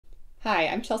Hi,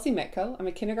 I'm Chelsea Mytko. I'm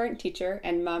a kindergarten teacher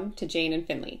and mom to Jane and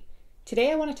Finley.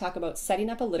 Today I want to talk about setting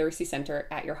up a literacy center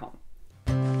at your home.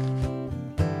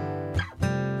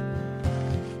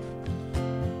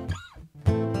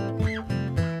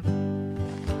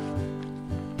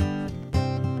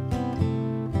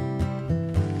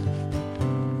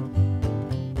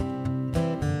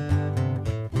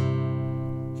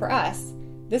 For us,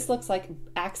 this looks like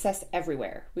access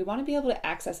everywhere. We want to be able to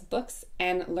access books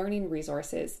and learning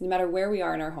resources no matter where we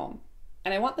are in our home.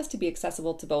 And I want this to be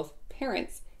accessible to both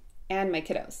parents and my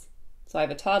kiddos. So I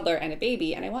have a toddler and a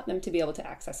baby, and I want them to be able to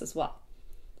access as well.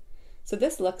 So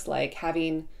this looks like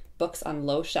having books on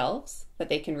low shelves that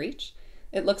they can reach.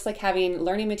 It looks like having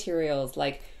learning materials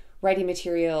like writing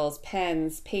materials,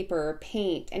 pens, paper,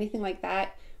 paint, anything like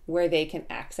that where they can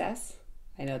access.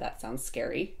 I know that sounds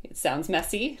scary. It sounds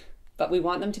messy, but we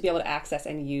want them to be able to access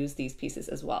and use these pieces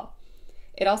as well.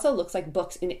 It also looks like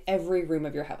books in every room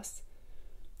of your house.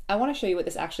 I want to show you what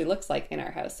this actually looks like in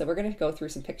our house, so we're going to go through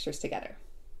some pictures together.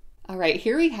 All right,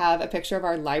 here we have a picture of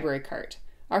our library cart.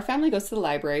 Our family goes to the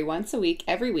library once a week,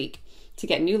 every week, to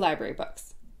get new library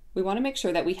books. We want to make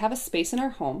sure that we have a space in our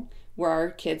home where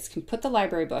our kids can put the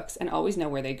library books and always know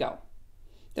where they go.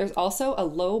 There's also a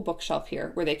low bookshelf here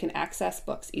where they can access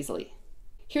books easily.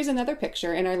 Here's another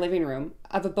picture in our living room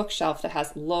of a bookshelf that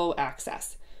has low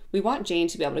access. We want Jane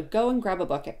to be able to go and grab a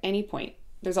book at any point.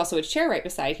 There's also a chair right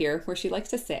beside here where she likes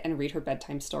to sit and read her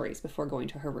bedtime stories before going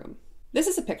to her room. This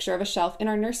is a picture of a shelf in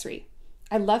our nursery.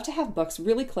 I love to have books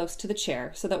really close to the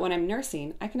chair so that when I'm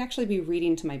nursing, I can actually be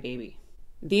reading to my baby.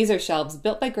 These are shelves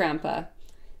built by Grandpa.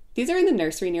 These are in the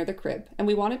nursery near the crib, and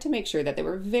we wanted to make sure that they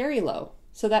were very low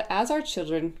so that as our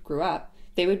children grew up,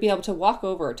 they would be able to walk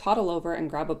over or toddle over and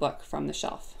grab a book from the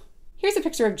shelf. Here's a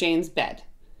picture of Jane's bed.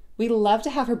 We love to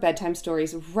have her bedtime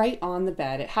stories right on the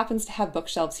bed. It happens to have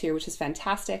bookshelves here, which is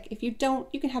fantastic. If you don't,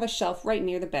 you can have a shelf right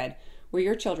near the bed where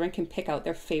your children can pick out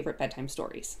their favorite bedtime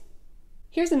stories.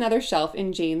 Here's another shelf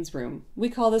in Jane's room. We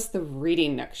call this the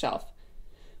reading nook shelf.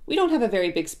 We don't have a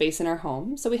very big space in our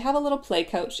home, so we have a little play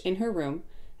couch in her room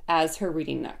as her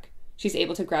reading nook. She's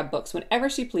able to grab books whenever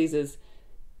she pleases,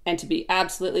 and to be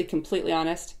absolutely, completely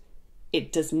honest,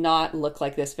 it does not look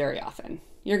like this very often.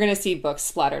 You're going to see books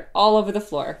splattered all over the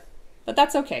floor, but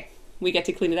that's okay. We get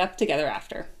to clean it up together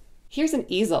after. Here's an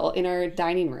easel in our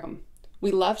dining room.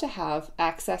 We love to have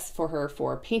access for her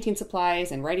for painting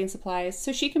supplies and writing supplies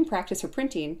so she can practice her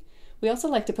printing. We also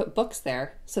like to put books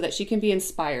there so that she can be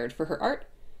inspired for her art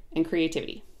and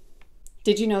creativity.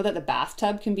 Did you know that the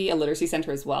bathtub can be a literacy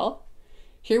center as well?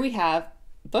 Here we have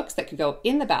books that could go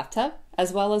in the bathtub,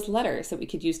 as well as letters that we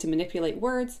could use to manipulate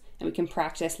words, and we can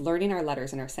practice learning our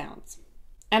letters and our sounds.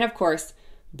 And of course,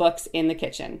 books in the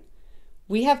kitchen.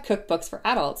 We have cookbooks for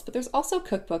adults, but there's also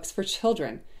cookbooks for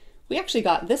children. We actually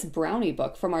got this brownie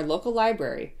book from our local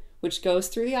library, which goes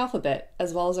through the alphabet,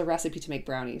 as well as a recipe to make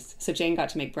brownies. So Jane got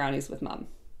to make brownies with Mom.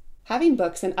 Having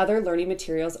books and other learning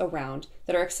materials around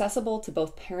that are accessible to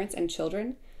both parents and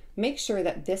children, make sure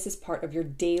that this is part of your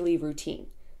daily routine.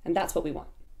 And that's what we want.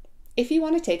 If you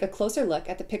want to take a closer look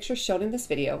at the pictures shown in this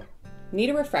video, need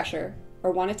a refresher,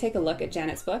 or want to take a look at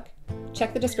Janet's book,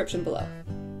 check the description below.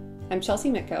 I'm Chelsea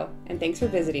Mytko, and thanks for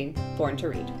visiting Born to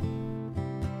Read.